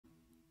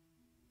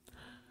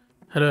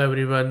Hello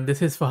everyone,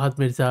 this is Fahad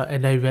Mirza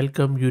and I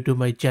welcome you to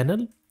my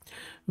channel.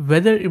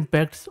 Weather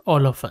impacts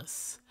all of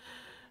us.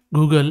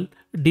 Google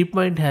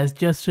DeepMind has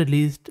just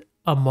released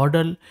a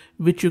model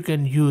which you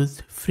can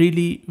use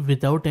freely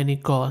without any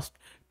cost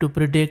to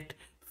predict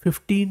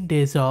 15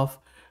 days of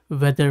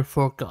weather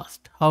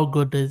forecast. How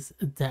good is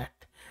that?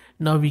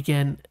 Now we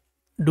can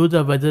do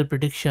the weather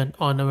prediction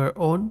on our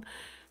own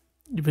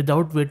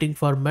without waiting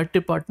for Met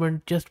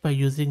department just by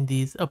using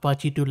these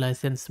Apache 2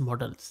 license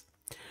models.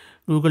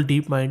 Google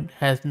DeepMind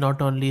has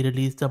not only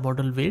released the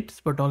model weights,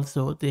 but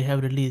also they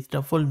have released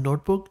a full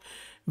notebook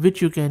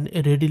which you can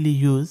readily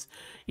use.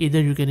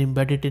 Either you can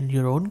embed it in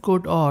your own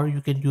code or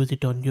you can use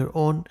it on your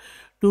own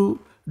to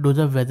do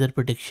the weather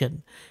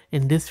prediction.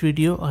 In this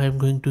video, I am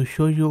going to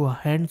show you a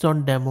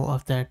hands-on demo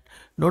of that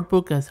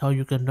notebook as how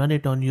you can run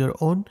it on your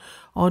own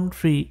on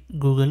free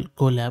Google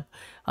Colab.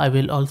 I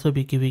will also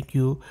be giving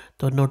you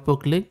the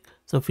notebook link,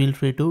 so feel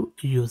free to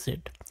use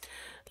it.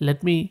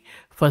 Let me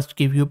first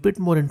give you a bit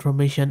more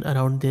information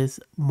around this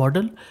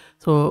model.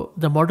 So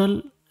the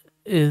model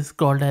is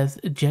called as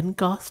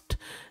Gencast.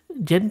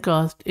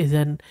 Gencast is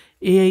an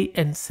AI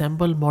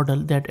ensemble model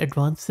that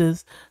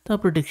advances the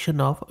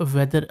prediction of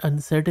weather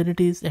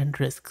uncertainties and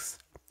risks.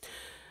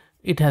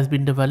 It has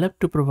been developed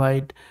to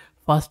provide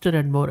faster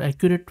and more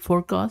accurate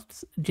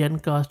forecasts.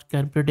 Gencast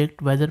can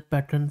predict weather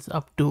patterns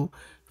up to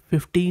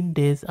 15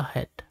 days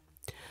ahead.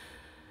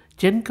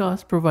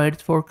 Gencast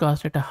provides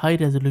forecast at a high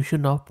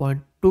resolution of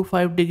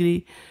 0.25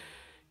 degree.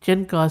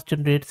 Gencast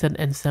generates an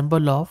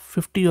ensemble of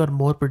 50 or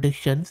more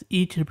predictions,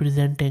 each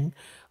representing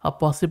a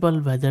possible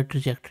weather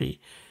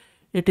trajectory.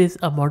 It is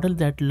a model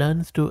that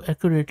learns to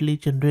accurately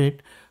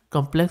generate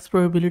complex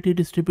probability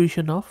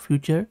distribution of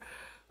future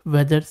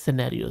weather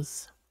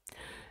scenarios.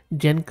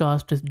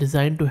 Gencast is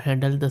designed to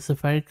handle the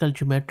spherical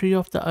geometry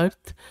of the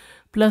Earth,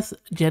 plus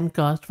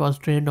Gencast was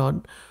trained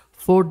on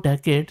 4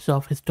 decades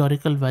of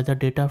historical weather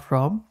data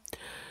from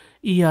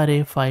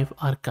ERA5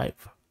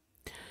 archive.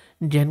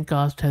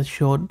 Gencast has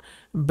shown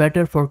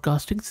better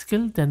forecasting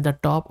skill than the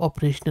top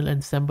operational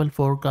ensemble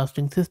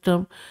forecasting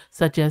system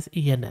such as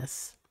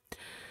ENS.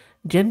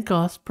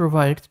 Gencast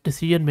provides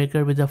decision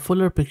maker with a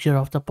fuller picture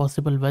of the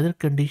possible weather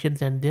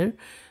conditions and their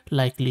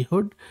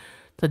likelihood.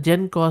 The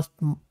Gencast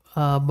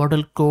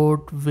model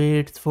code,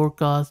 weights,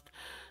 forecast,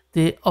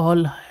 they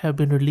all have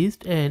been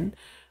released and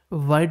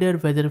wider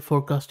weather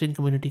forecasting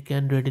community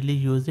can readily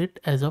use it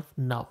as of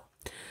now.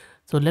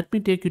 So let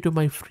me take you to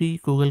my free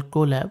Google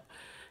Colab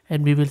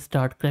and we will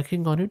start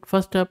cracking on it.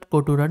 First up,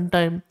 go to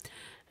runtime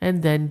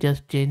and then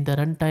just change the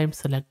runtime,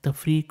 select the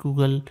free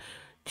Google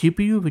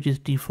GPU which is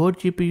T4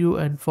 GPU,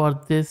 and for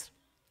this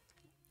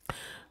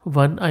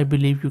one I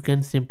believe you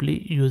can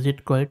simply use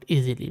it quite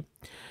easily.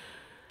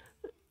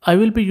 I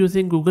will be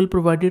using Google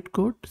provided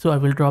code, so I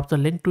will drop the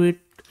link to it,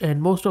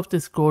 and most of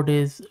this code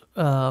is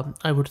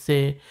I would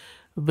say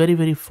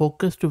very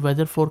focused to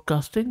weather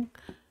forecasting,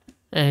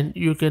 and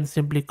you can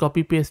simply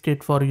copy paste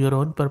it for your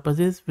own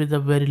purposes with a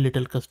very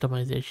little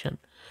customization.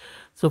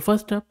 So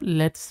first up,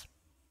 let's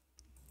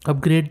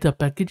upgrade the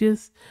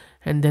packages,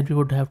 and then we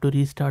would have to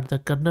restart the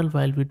kernel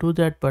while we do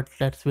that, but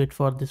let's wait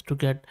for this to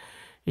get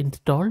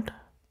installed,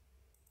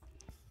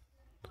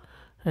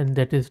 and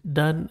that is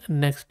done.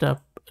 Next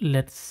up,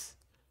 let's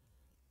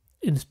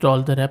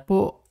install the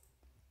repo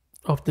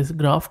of this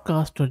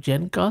GraphCast or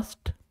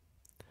Gencast.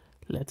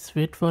 Let's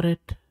wait for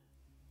it.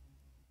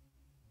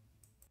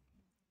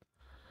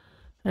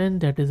 And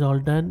that is all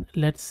done.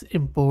 Let's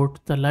import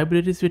the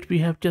libraries which we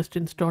have just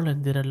installed,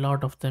 and there are a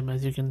lot of them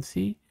as you can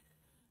see.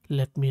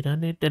 Let me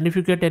run it, and if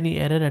you get any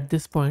error at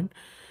this point,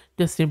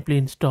 just simply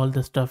install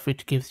the stuff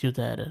which gives you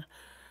the error.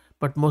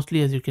 But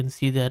mostly as you can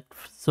see that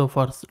so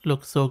far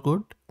looks so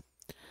good,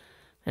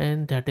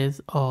 and that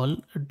is all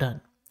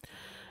done.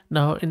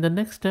 Now in the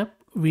next step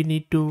we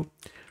need to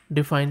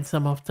define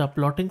some of the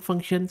plotting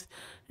functions,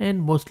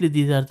 and mostly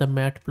these are the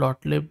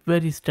matplotlib,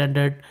 very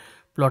standard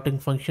plotting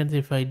functions.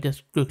 If I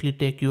just quickly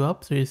take you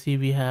up, so you see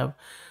we have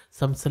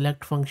some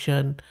select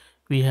function,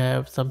 we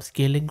have some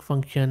scaling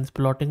functions,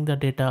 plotting the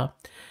data,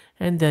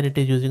 and then it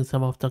is using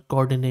some of the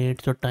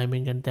coordinates or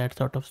timing and that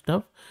sort of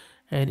stuff.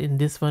 And in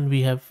this one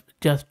we have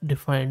just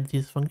defined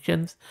these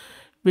functions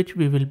which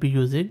we will be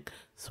using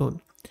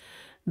soon.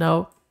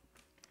 Now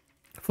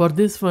for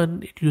this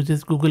one it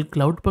uses Google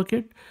Cloud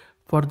Bucket.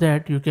 For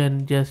that you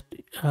can just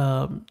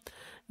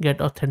get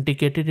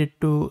authenticated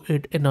to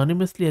it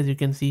anonymously as you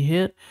can see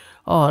here,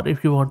 or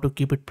if you want to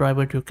keep it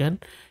private you can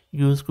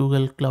use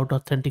Google Cloud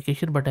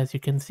Authentication, but as you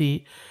can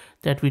see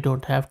that we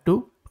don't have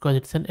to because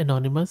it's an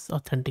anonymous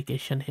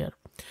authentication here.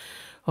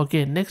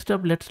 Okay, next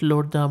up let's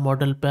load the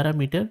model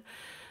parameter.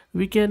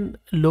 We can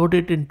load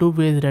it in two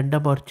ways,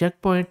 random or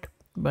checkpoint,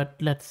 but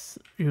it's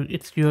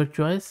your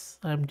choice.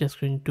 I'm just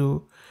going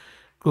to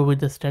go with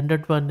the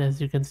standard one.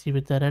 As you can see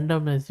with the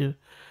random,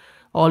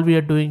 all we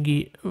are doing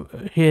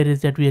here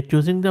is that we are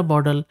choosing the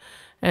model,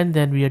 and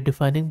then we are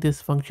defining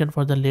this function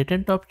for the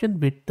latent option.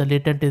 With the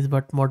latent is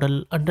what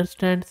model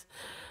understands,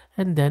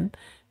 and then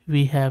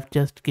we have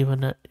just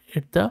given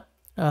it the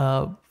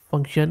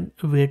function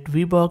wait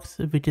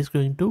vbox, which is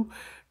going to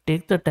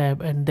take the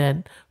tab, and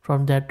then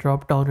from that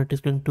drop down it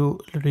is going to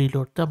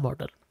reload the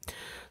model.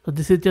 So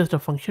this is just a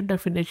function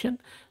definition.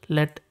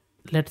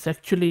 Let's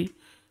actually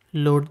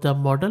load the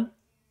model.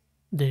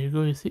 There you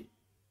go. You see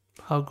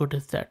how good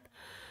is that?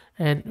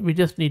 And we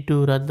just need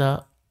to run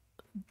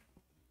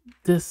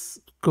this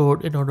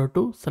code in order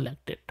to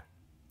select it.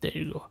 There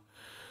you go.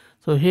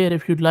 So here,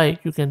 if you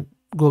like, you can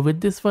go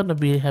with this one.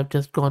 We have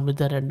just gone with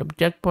the random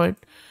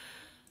checkpoint,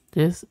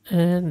 this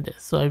and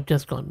this. So I've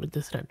just gone with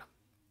this random.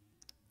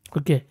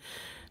 Okay,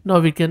 now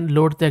we can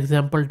load the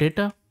example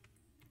data.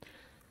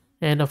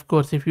 And of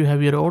course, if you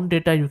have your own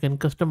data, you can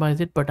customize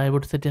it, but I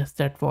would suggest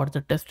that for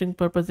the testing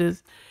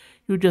purposes,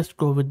 you just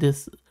go with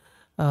this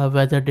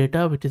weather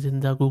data, which is in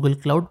the Google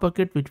Cloud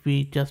bucket, which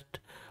we just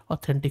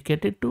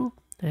authenticated to.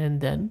 And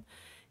then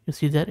you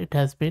see that it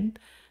has been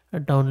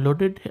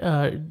downloaded.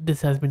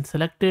 This has been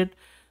selected,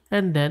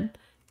 and then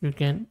you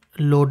can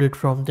load it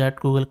from that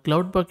Google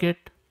Cloud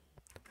bucket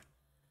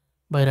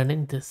by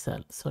running this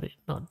cell. Sorry,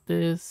 not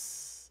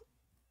this,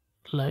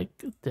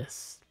 like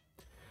this.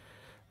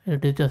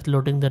 It is just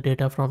loading the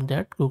data from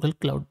that Google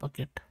Cloud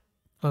bucket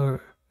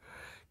or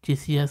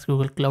GCS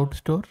Google Cloud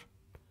Store.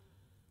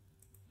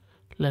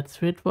 Let's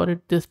wait for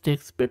it. This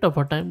takes a bit of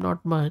a time,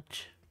 not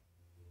much.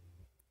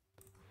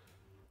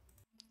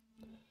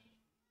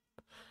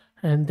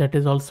 And that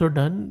is also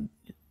done.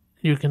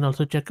 You can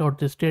also check out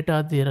this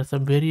data. There are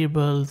some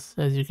variables,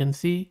 as you can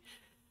see,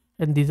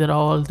 and these are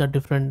all the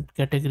different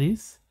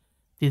categories.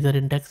 These are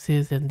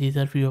indexes, and these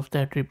are few of the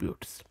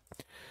attributes.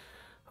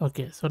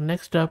 Okay, so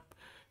next up,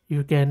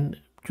 you can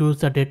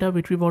choose the data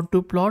which we want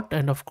to plot,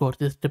 and of course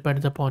this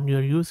depends upon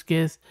your use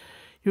case.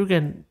 You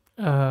can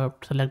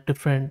select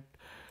different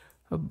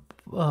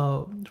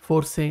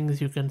forcings,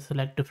 you can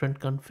select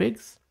different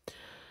configs,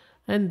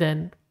 and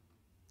then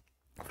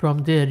from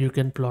there you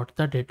can plot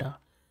the data.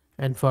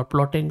 And for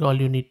plotting, all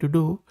you need to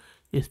do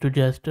is to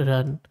just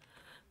run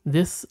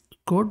this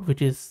code,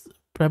 which is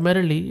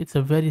primarily, it's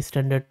a very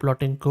standard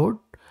plotting code,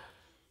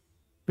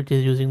 which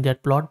is using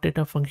that plot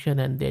data function.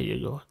 And there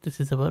you go. This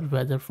is our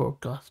weather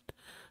forecast.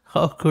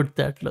 How good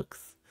that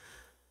looks.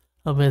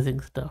 Amazing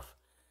stuff.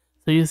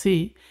 So you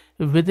see,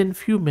 within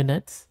few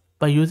minutes,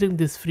 by using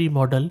this free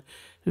model,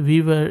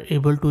 we were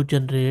able to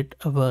generate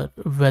our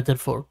weather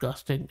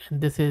forecasting.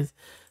 And this is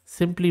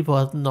simply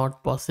was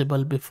not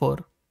possible before.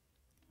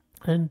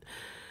 And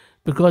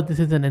because this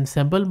is an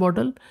ensemble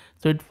model,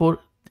 so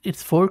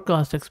its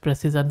forecast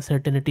expresses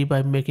uncertainty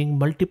by making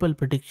multiple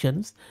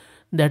predictions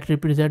that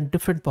represent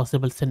different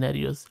possible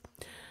scenarios.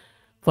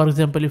 For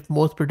example, if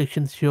most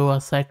predictions show a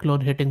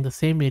cyclone hitting the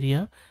same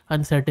area,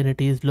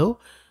 uncertainty is low,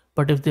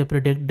 but if they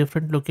predict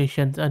different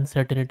locations,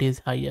 uncertainty is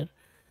higher.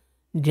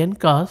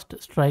 Gencast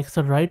strikes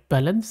the right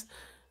balance,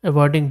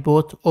 avoiding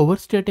both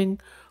overstating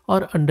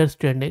or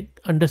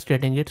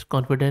understating its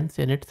confidence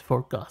in its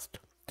forecast.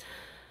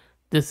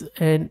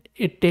 And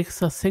it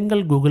takes a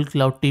single Google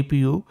Cloud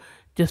TPU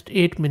just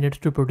 8 minutes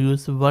to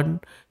produce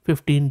one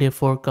 15-day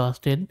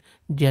forecast in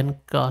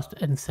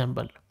Gencast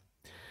Ensemble.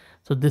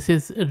 So this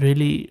is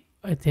really,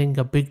 I think,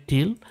 a big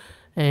deal.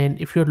 And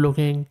if you're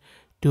looking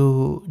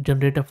to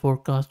generate a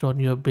forecast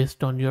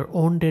based on your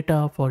own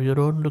data for your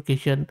own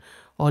location,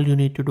 all you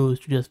need to do is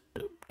to just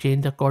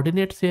change the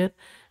coordinates here,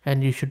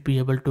 and you should be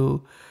able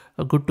to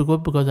good to go,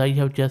 because I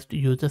have just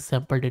used the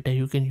sample data.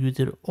 You can use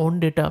your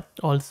own data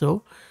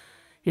also.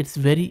 It's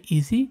very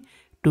easy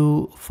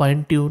to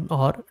fine tune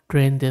or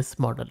train this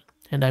model,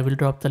 and I will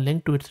drop the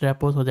link to its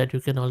repo so that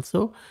you can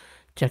also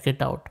check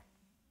it out.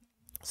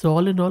 So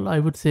all in all, I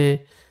would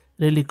say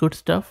really good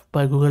stuff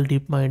by Google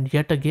DeepMind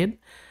yet again.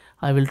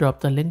 I will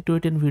drop the link to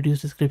it in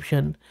video's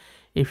description.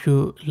 If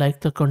you like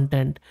the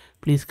content,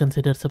 please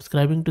consider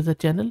subscribing to the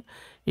channel.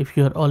 If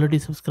you are already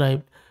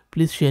subscribed,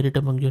 please share it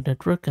among your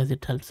network, as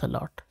it helps a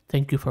lot.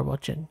 Thank you for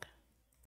watching.